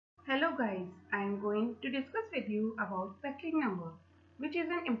Hello guys, I am going to discuss with you about Peclet number, which is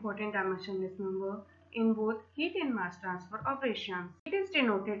an important dimensionless number in both heat and mass transfer operations. It is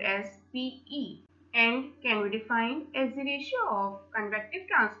denoted as PE and can be defined as the ratio of convective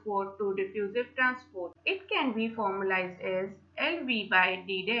transport to diffusive transport. It can be formalized as LV by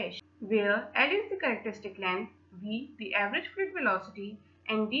D dash, where L is the characteristic length, V the average fluid velocity,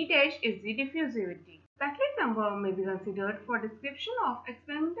 and D dash is the diffusivity. Peclet number may be considered for description of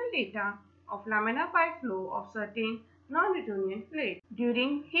experimental data of laminar pipe flow of certain non-Newtonian plates.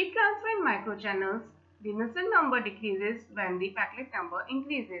 During heat transfer in microchannels, the Nusselt number decreases when the Peclet number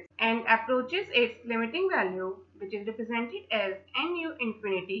increases and approaches its limiting value, which is represented as Nu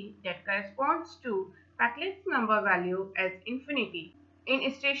infinity, that corresponds to Peclet's number value as infinity.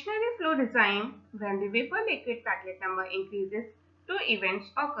 In stationary flow design, when the vapor-liquid Peclet number increases, two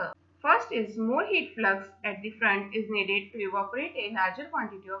events occur. First is more heat flux at the front is needed to evaporate a larger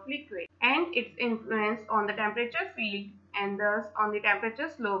quantity of liquid, and its influence on the temperature field and thus on the temperature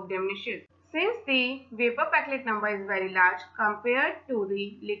slope diminishes. Since the vapor Peclet number is very large compared to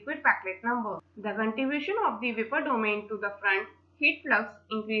the liquid Peclet number, the contribution of the vapor domain to the front heat flux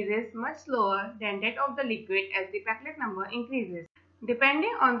increases much slower than that of the liquid as the Peclet number increases.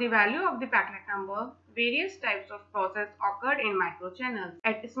 Depending on the value of the Peclet number, various types of process occurred in microchannels.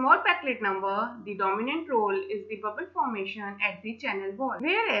 At small Peclet number, the dominant role is the bubble formation at the channel wall,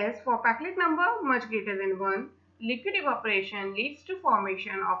 whereas for Peclet number much greater than 1, liquid evaporation leads to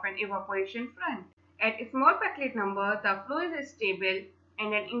formation of an evaporation front. At small Peclet number, the flow is stable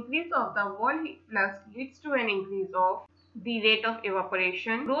and an increase of the wall heat flux leads to an increase of the rate of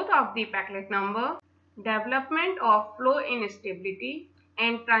evaporation, growth of the Peclet number, development of flow instability,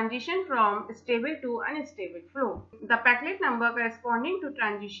 and transition from stable to unstable flow. The Peclet number corresponding to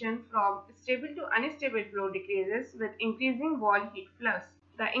transition from stable to unstable flow decreases with increasing wall heat flux.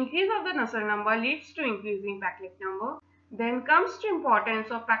 The increase of the Nusselt number leads to increasing Peclet number. Then comes to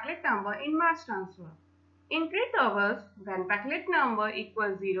importance of Peclet number in mass transfer. In Crete turbines, when Peclet number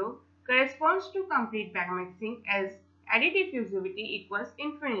equals 0, corresponds to complete backmixing as eddy diffusivity equals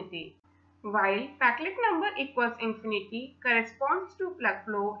infinity, while Peclet number equals infinity corresponds to plug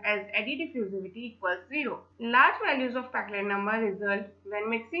flow as eddy diffusivity equals 0. Large values of Peclet number result when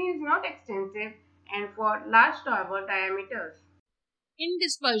mixing is not extensive and for large turbine diameters. In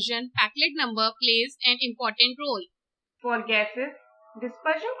dispersion, Peclet number plays an important role. For gases,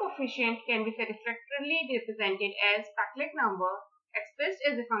 dispersion coefficient can be satisfactorily represented as Peclet number expressed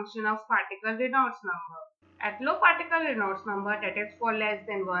as a function of particle Reynolds number. At low particle Reynolds number, that is for less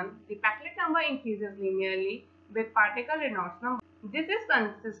than 1, the Peclet number increases linearly with particle Reynolds number. This is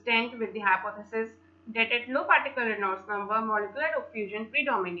consistent with the hypothesis that at low particle Reynolds number, molecular diffusion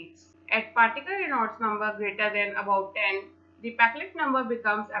predominates. At particle Reynolds number greater than about 10, the Peclet number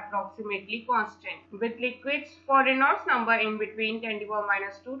becomes approximately constant. With liquids for Reynolds number in between 10⁻²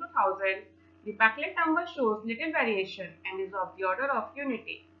 to 1000, the Peclet number shows little variation and is of the order of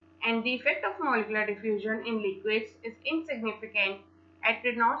unity, and the effect of molecular diffusion in liquids is insignificant at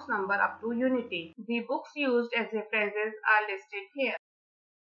Reynolds number up to unity. The books used as references are listed here.